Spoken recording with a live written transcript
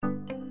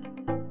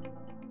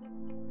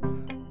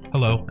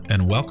Hello,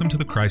 and welcome to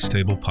the Christ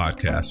Table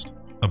Podcast,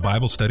 a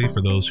Bible study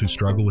for those who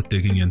struggle with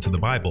digging into the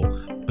Bible,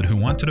 but who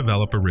want to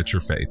develop a richer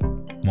faith,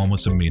 one with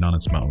some meat on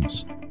its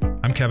bones.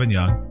 I'm Kevin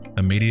Young,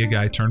 a media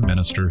guy turned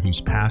minister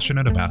who's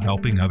passionate about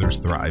helping others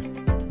thrive,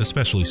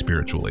 especially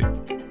spiritually.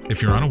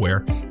 If you're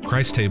unaware,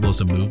 Christ Table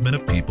is a movement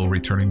of people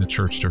returning the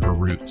church to her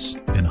roots,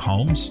 in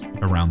homes,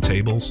 around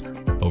tables,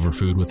 over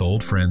food with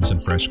old friends,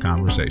 and fresh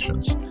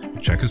conversations.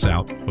 Check us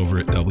out over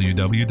at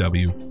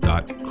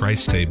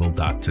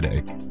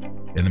www.christtable.today.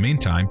 In the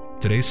meantime,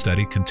 today's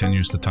study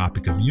continues the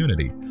topic of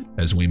unity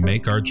as we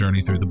make our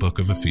journey through the book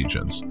of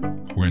Ephesians.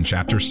 We're in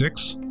chapter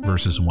 6,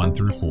 verses 1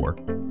 through 4.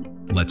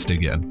 Let's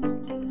dig in.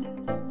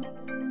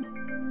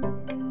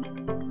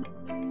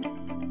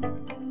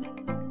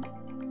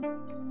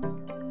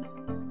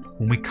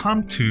 When we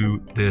come to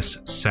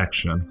this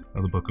section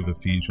of the book of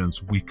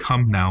Ephesians, we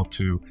come now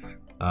to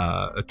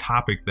a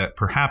topic that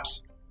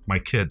perhaps my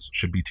kids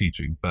should be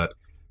teaching, but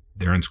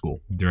they're in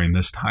school during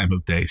this time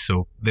of day,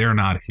 so they're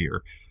not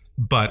here.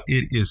 But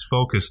it is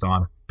focused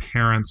on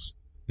parents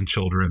and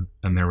children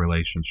and their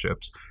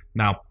relationships.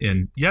 Now,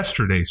 in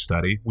yesterday's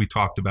study, we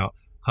talked about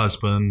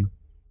husband,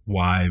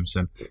 wives,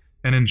 and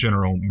in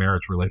general,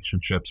 marriage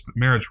relationships, but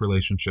marriage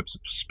relationships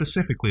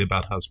specifically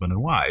about husband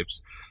and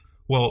wives.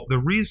 Well, the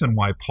reason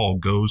why Paul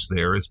goes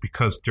there is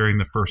because during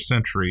the first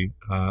century,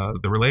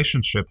 the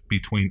relationship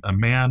between a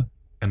man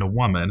and a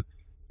woman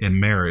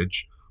in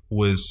marriage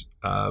was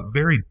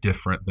very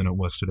different than it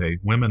was today.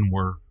 Women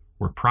were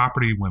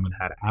property. Women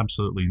had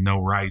absolutely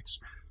no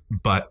rights.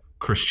 But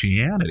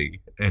Christianity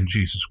and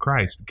Jesus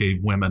Christ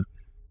gave women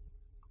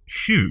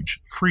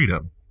huge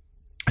freedom,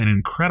 an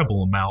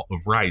incredible amount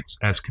of rights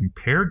as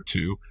compared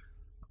to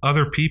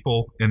other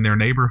people in their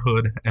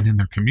neighborhood and in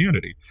their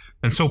community.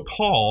 And so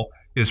Paul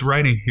is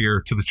writing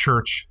here to the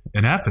church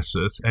in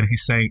Ephesus, and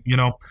he's saying, you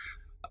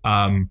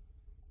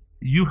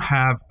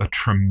have a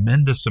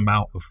tremendous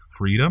amount of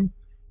freedom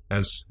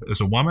as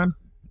a woman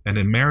and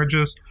in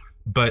marriages,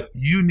 but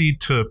you need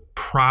to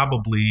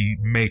probably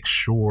make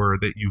sure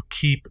that you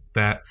keep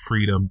that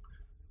freedom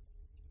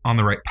on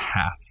the right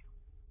path,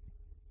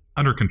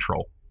 under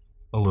control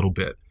a little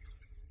bit.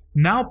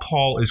 Now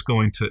Paul is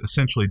going to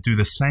essentially do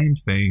the same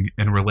thing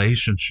in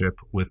relationship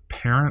with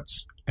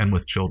parents and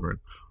with children.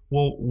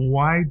 Well,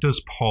 why does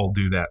Paul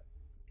do that?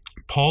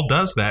 Paul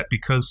does that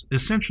because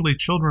essentially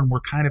children were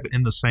kind of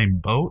in the same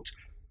boat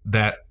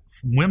that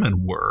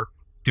women were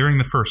during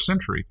the first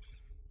century.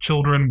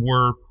 Children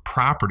were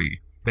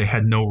property. They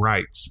had no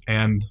rights.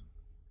 And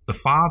the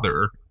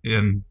father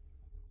in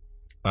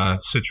a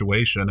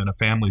situation, in a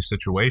family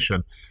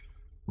situation,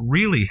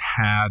 really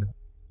had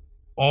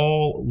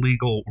all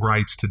legal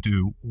rights to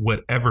do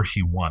whatever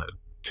he wanted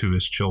to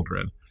his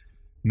children.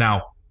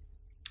 Now,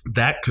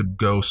 that could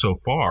go so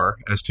far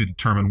as to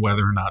determine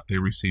whether or not they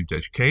received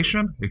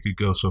education. It could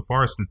go so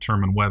far as to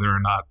determine whether or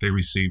not they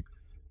received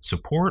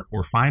support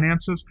or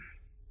finances.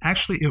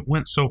 Actually, it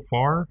went so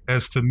far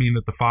as to mean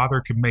that the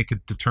father could make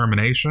a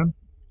determination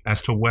as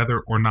to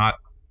whether or not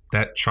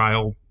that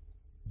child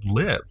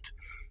lived.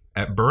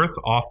 At birth,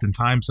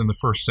 oftentimes in the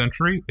first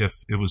century,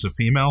 if it was a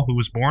female who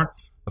was born,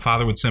 the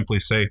father would simply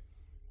say,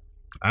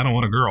 I don't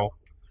want a girl,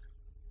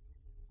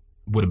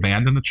 would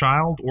abandon the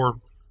child, or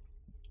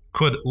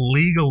could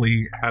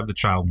legally have the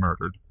child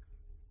murdered.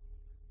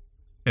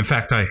 In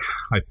fact, I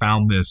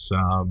found this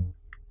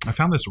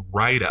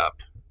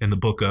write-up in the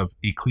book of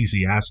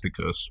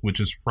Ecclesiasticus, which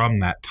is from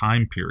that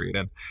time period,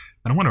 and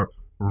I want to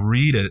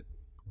read it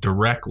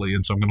directly,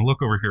 and so I'm going to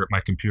look over here at my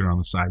computer on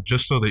the side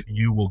just so that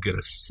you will get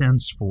a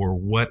sense for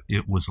what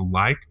it was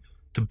like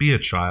to be a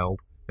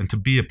child and to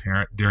be a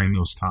parent during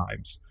those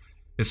times.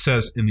 It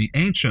says, in the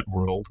ancient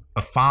world,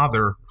 a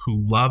father who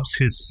loves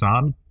his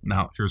son,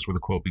 now here's where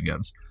the quote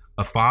begins,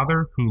 a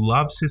father who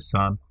loves his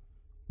son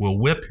will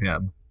whip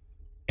him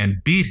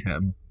and beat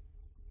him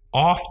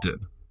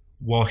often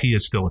while he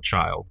is still a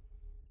child.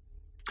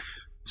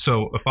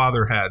 So a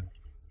father had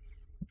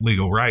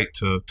legal right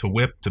to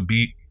whip, to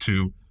beat,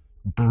 to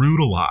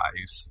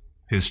brutalize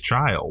his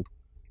child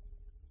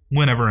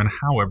whenever and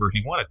however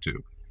he wanted to.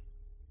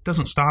 It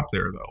doesn't stop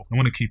there, though. I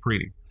want to keep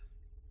reading.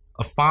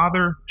 A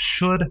father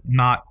should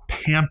not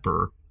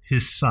pamper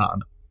his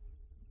son.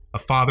 A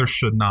father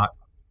should not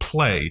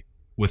play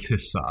with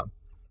his son.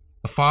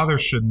 A father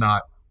should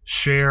not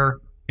share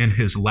in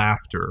his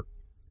laughter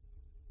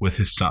with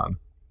his son.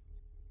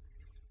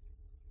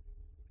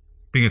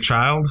 Being a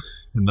child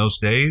in those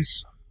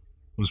days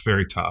was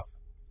very tough.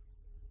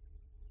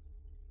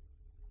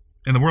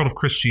 In the world of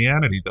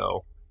Christianity,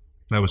 though,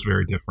 that was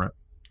very different.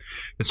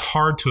 It's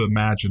hard to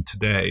imagine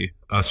today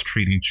us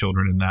treating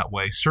children in that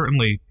way.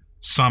 Certainly,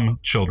 some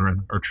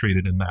children are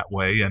treated in that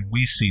way, and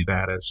we see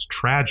that as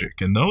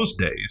tragic. In those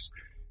days,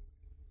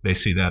 they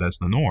see that as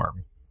the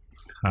norm.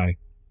 I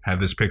have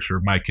this picture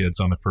of my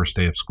kids on the first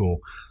day of school.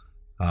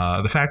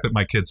 The fact that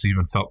my kids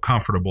even felt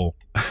comfortable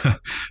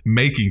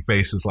making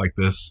faces like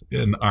this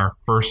in our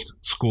first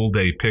school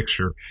day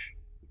picture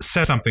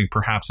says something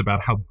perhaps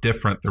about how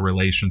different the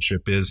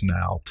relationship is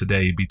now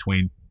today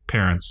between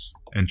parents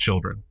and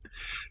children.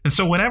 And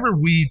so whenever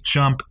we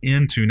jump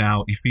into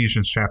now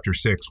Ephesians chapter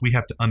 6, we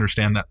have to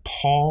understand that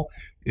Paul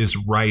is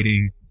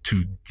writing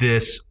to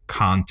this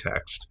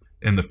context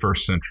in the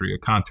first century, a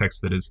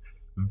context that is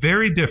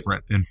very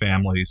different in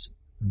families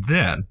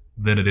then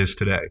than it is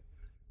today.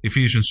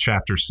 Ephesians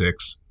chapter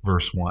 6,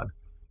 verse 1.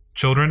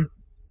 Children,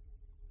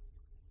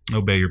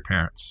 obey your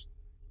parents,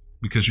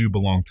 because you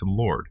belong to the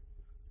Lord,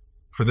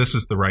 for this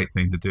is the right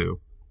thing to do.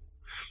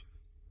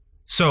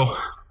 So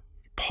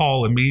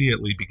Paul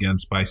immediately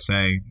begins by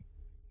saying,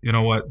 you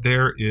know what,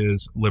 there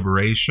is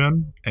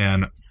liberation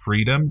and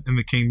freedom in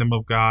the kingdom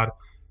of God,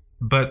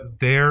 but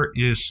there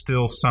is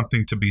still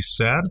something to be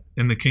said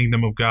in the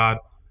kingdom of God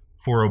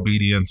for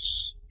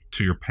obedience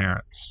to your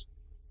parents,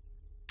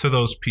 to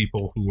those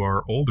people who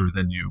are older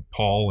than you.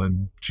 Paul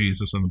and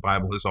Jesus in the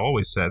Bible has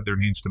always said there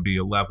needs to be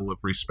a level of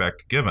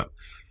respect given.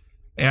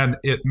 And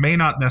it may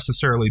not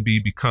necessarily be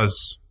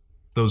because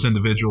those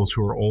individuals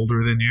who are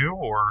older than you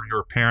or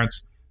your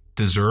parents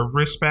deserve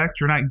respect.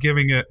 You're not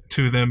giving it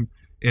to them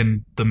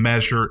in the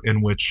measure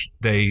in which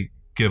they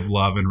give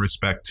love and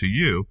respect to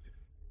you.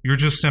 You're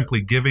just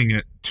simply giving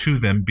it to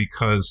them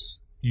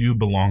because you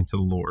belong to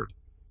the Lord,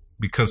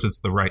 because it's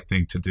the right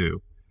thing to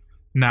do.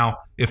 Now,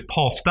 if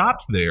Paul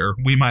stopped there,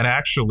 we might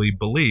actually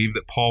believe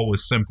that Paul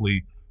was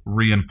simply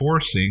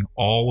reinforcing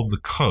all of the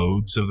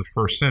codes of the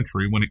first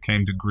century when it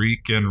came to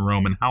Greek and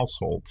Roman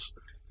households.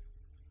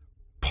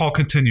 Paul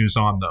continues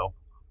on, though.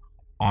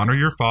 Honor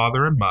your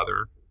father and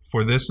mother,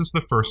 for this is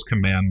the first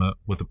commandment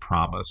with a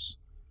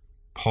promise.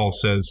 Paul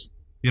says,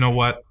 you know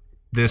what?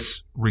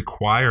 This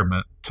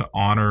requirement to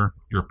honor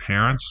your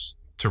parents,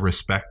 to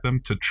respect them,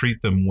 to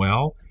treat them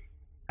well,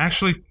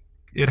 actually,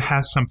 it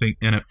has something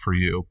in it for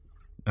you.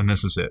 And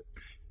this is it.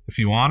 If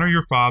you honor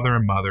your father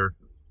and mother,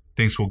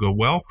 things will go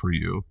well for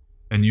you,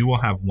 and you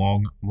will have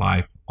long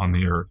life on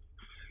the earth.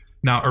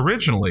 Now,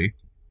 originally,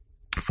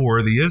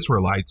 for the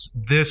Israelites,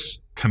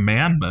 this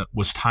commandment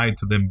was tied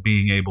to them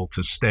being able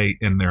to stay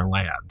in their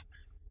land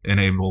and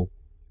in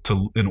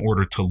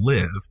order to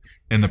live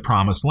in the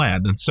promised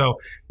land. And so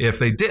if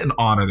they didn't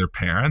honor their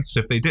parents,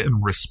 if they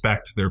didn't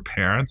respect their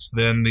parents,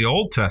 then the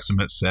Old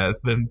Testament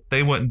says then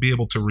they wouldn't be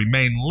able to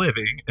remain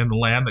living in the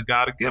land that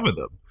God had given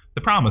them,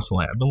 the promised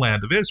land, the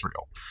land of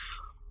Israel.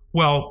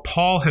 Well,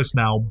 Paul has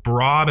now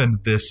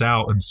broadened this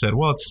out and said,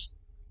 well, it's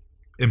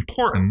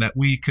important that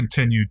we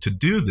continue to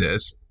do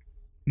this,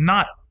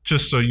 not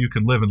just so you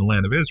can live in the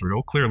land of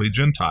Israel. Clearly,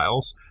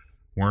 Gentiles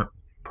weren't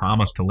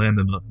promised to live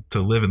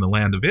in the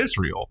land of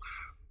Israel.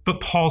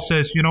 But Paul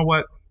says, you know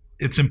what?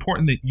 It's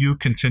important that you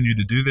continue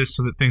to do this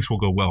so that things will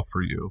go well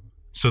for you,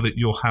 so that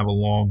you'll have a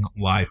long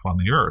life on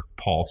the earth,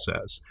 Paul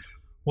says.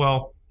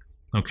 Well,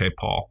 okay,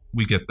 Paul,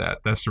 we get that.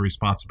 That's the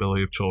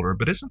responsibility of children.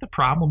 But isn't the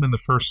problem in the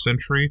first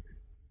century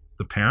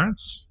the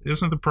parents?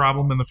 Isn't the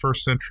problem in the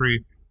first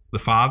century the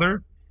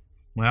father?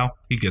 Well,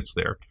 he gets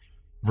there.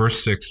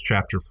 Verse 6,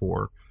 chapter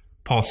 4.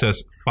 Paul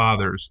says,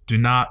 fathers, do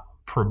not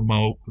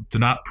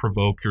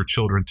provoke your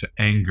children to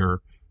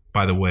anger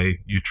by the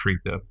way you treat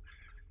them.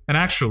 And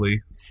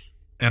actually,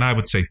 and I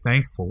would say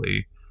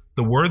thankfully,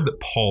 the word that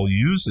Paul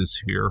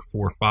uses here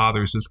for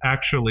fathers is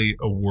actually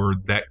a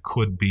word that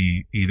could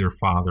be either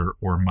father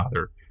or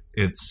mother.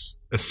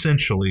 It's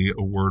essentially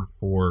a word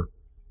for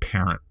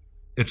parent.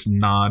 It's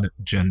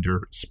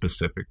non-gender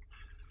specific.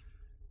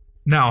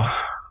 Now,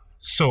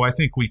 so I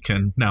think we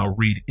can now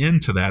read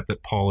into that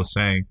Paul is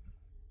saying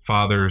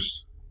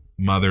fathers,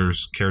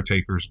 mothers,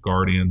 caretakers,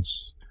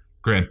 guardians,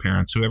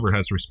 grandparents, whoever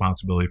has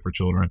responsibility for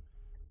children,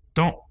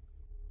 don't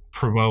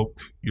provoke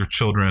your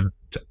children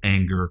to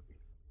anger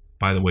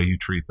by the way you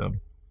treat them.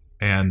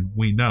 And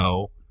we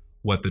know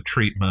what the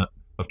treatment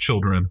of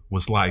children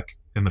was like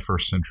in the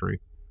first century.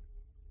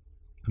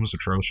 It was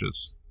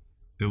atrocious.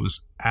 It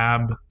was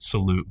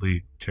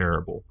absolutely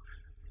terrible.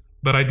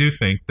 But I do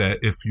think that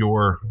if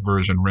your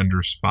version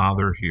renders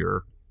father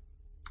here,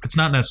 it's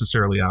not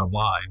necessarily out of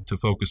line to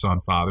focus on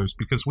fathers,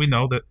 because we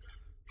know that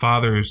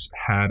fathers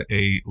had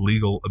a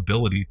legal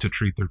ability to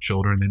treat their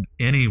children in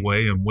any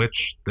way in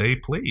which they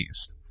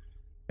pleased.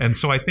 And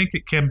so I think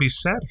it can be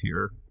said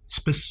here,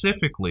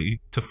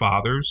 specifically to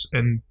fathers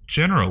and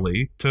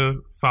generally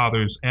to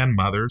fathers and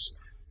mothers,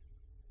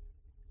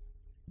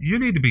 you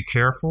need to be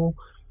careful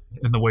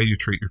in the way you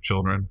treat your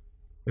children.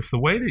 If the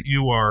way that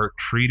you are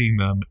treating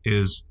them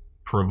is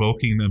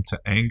provoking them to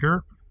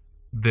anger,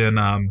 then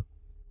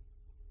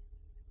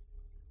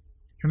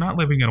you're not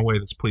living in a way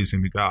that's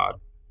pleasing to God.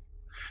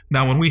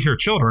 Now, when we hear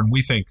children,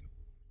 we think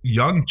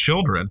young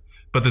children,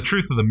 but the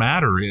truth of the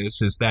matter is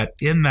that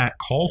in that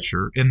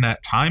culture, in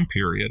that time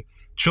period,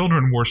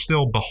 children were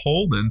still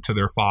beholden to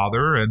their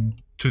father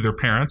and to their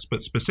parents,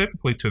 but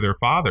specifically to their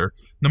father,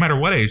 no matter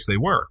what age they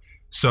were.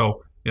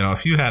 So,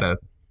 if you had a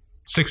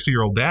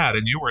 60-year-old dad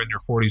and you were in your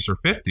 40s or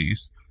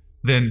 50s,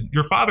 then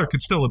your father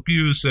could still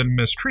abuse and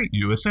mistreat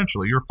you,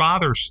 essentially. Your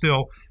father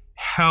still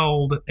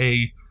held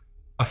a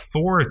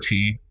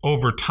authority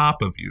over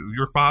top of you.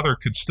 Your father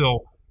could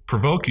still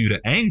provoke you to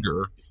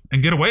anger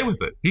and get away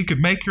with it. He could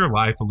make your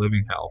life a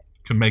living hell,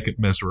 can make it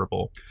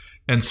miserable.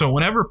 And so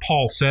whenever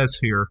Paul says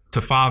here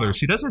to fathers,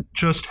 he doesn't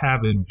just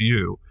have in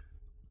view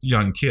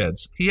young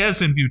kids. He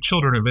has in view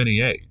children of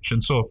any age.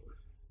 And so if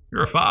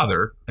you're a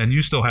father and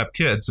you still have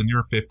kids and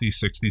you're 50,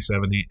 60,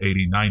 70,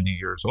 80, 90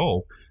 years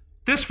old,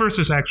 this verse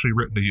is actually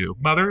written to you.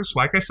 Mothers,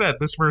 like I said,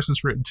 this verse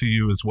is written to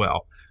you as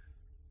well.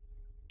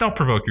 Don't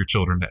provoke your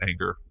children to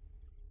anger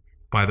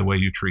by the way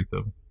you treat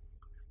them.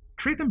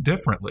 Treat them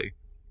differently.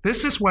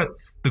 This is what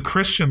the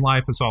Christian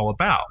life is all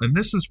about. And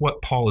this is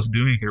what Paul is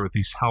doing here with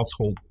these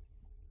household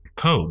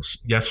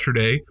codes.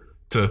 Yesterday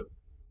to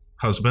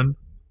husband,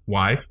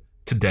 wife,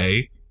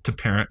 today to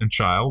parent and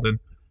child, and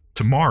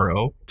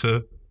tomorrow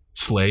to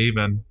slave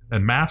and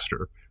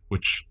master,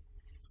 which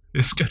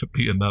is going to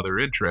be another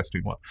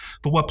interesting one.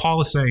 But what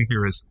Paul is saying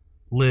here is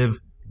live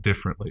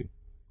differently.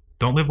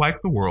 Don't live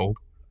like the world.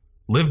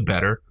 Live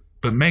better,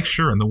 but make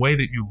sure in the way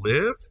that you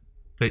live,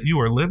 that you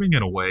are living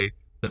in a way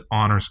that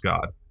honors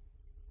God.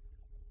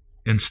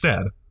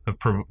 Instead of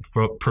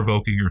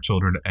provoking your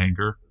children to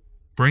anger,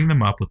 bring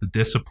them up with the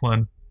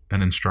discipline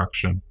and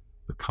instruction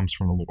that comes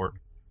from the Lord.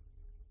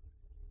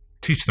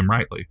 Teach them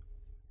rightly.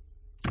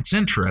 It's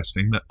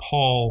interesting that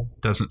Paul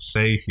doesn't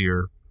say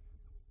here,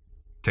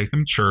 take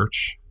them to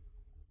church,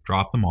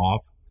 drop them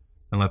off,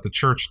 and let the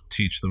church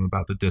teach them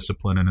about the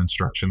discipline and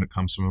instruction that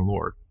comes from the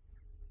Lord.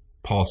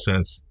 Paul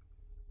says,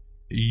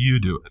 you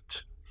do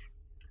it.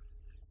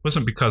 It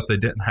wasn't because they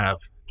didn't have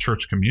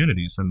church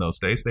communities in those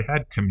days. They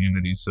had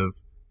communities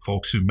of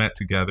folks who met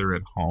together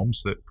in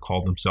homes that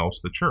called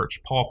themselves the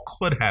church. Paul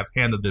could have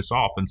handed this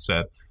off and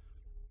said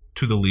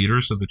to the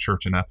leaders of the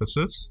church in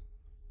Ephesus,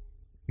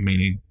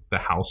 meaning the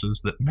houses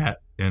that met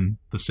in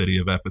the city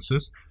of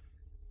Ephesus,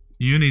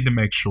 you need to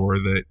make sure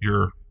that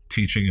you're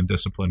teaching and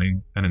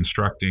disciplining and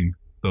instructing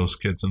those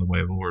kids in the way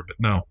of the Lord. But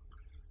no,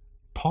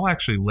 Paul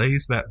actually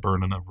lays that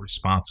burden of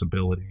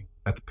responsibility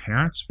at the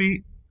parents'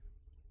 feet,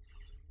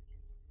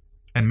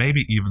 and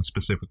maybe even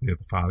specifically at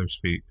the father's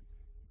feet.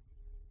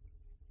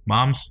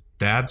 Moms,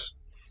 dads,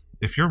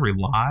 if you're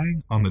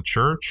relying on the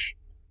church,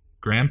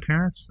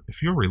 grandparents,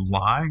 if you're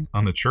relying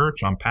on the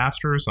church, on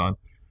pastors, on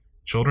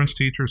children's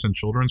teachers and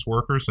children's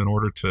workers in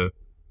order to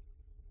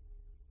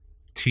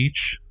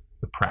teach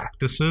the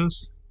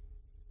practices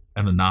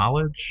and the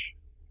knowledge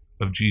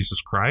of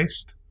Jesus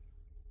Christ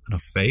and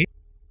of faith,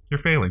 you're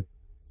failing.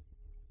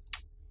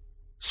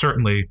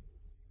 Certainly,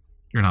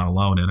 you're not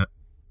alone in it,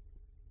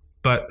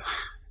 but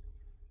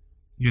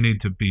you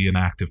need to be an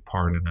active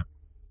part in it.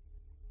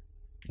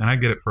 And I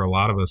get it, for a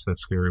lot of us,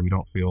 that's scary. We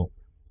don't feel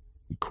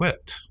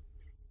equipped.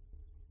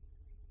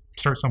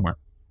 Start somewhere.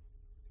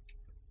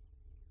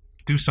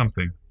 Do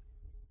something.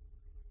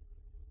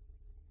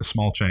 A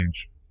small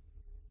change.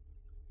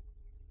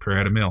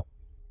 Pray at a meal.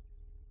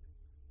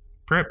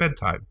 Pray at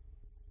bedtime.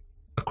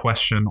 A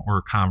question or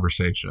a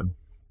conversation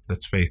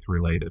that's faith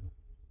related.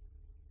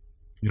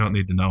 You don't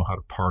need to know how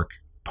to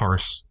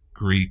parse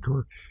Greek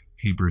or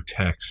Hebrew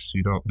texts.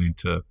 You don't need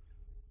to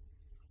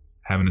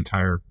have an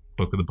entire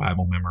book of the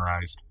Bible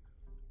memorized.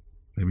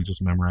 Maybe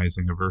just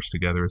memorizing a verse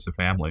together as a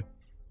family.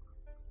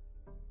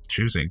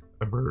 Choosing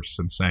a verse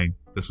and saying,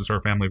 this is our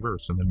family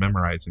verse, and then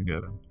memorizing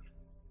it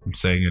and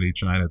saying it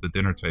each night at the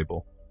dinner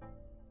table.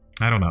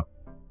 I don't know.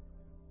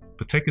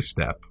 But take a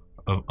step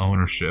of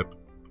ownership.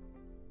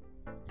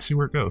 See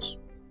where it goes.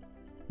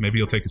 Maybe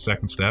you'll take a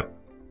second step.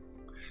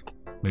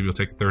 Maybe you'll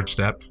take a third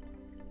step.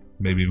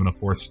 Maybe even a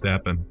fourth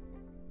step, and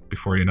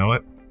before you know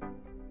it,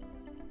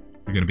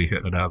 you're going to be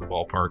hitting it out of the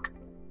ballpark.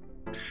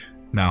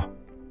 Now,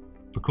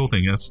 the cool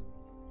thing is,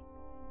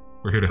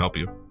 we're here to help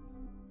you.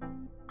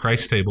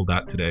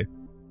 ChristTable.today.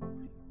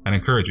 And I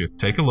encourage you,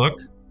 take a look,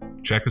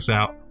 check us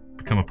out,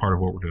 become a part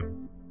of what we're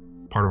doing.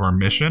 Part of our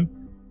mission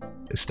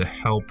is to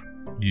help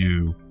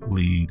you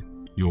lead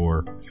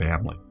your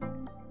family.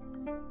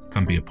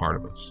 Come be a part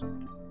of us.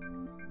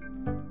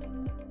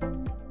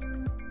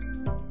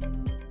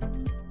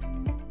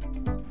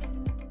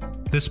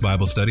 This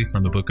Bible study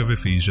from the book of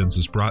Ephesians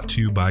is brought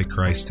to you by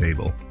Christ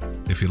Table.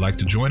 If you'd like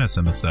to join us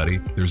in the study,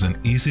 there's an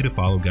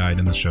easy-to-follow guide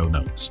in the show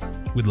notes.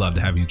 We'd love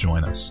to have you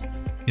join us.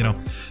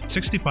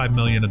 65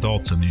 million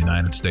adults in the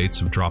United States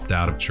have dropped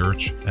out of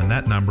church, and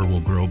that number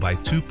will grow by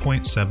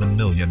 2.7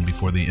 million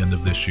before the end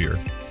of this year.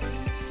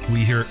 We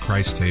here at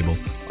Christ Table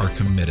are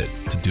committed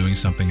to doing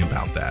something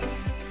about that.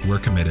 We're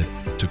committed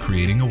to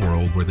creating a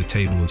world where the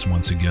table is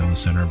once again the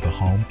center of the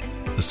home,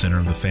 the center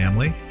of the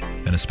family,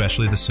 and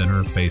especially the center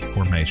of faith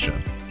formation.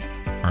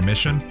 Our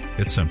mission?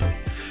 It's simple: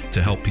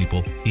 to help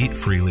people eat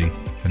freely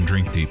and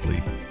drink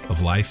deeply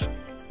of life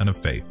and of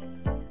faith.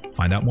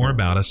 Find out more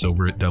about us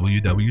over at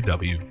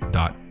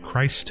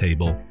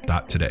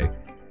www.christtable.today.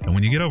 And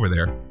when you get over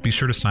there, be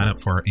sure to sign up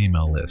for our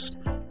email list.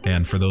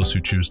 And for those who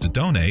choose to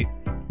donate,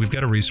 we've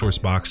got a resource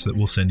box that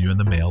we'll send you in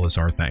the mail as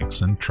our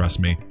thanks. And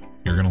trust me,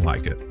 you're going to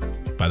like it.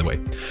 By the way,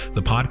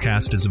 the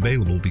podcast is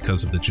available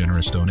because of the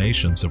generous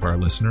donations of our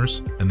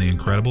listeners and the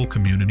incredible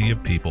community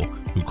of people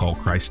who call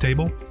Christ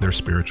Table their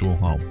spiritual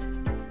home.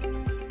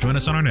 Join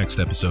us on our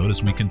next episode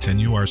as we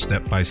continue our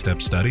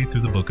step-by-step study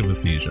through the book of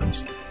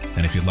Ephesians.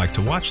 And if you'd like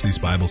to watch these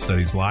Bible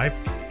studies live,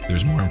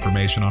 There's more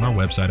information on our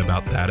website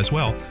about that as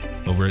well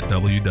over at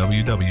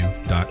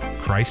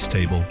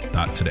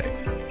www.christtable.today.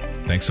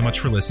 Thanks so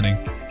much for listening.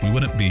 We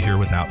wouldn't be here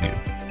without you.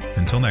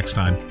 Until next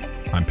time,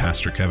 I'm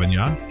Pastor Kevin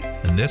Young,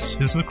 and this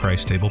is the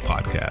Christ Table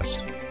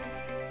Podcast.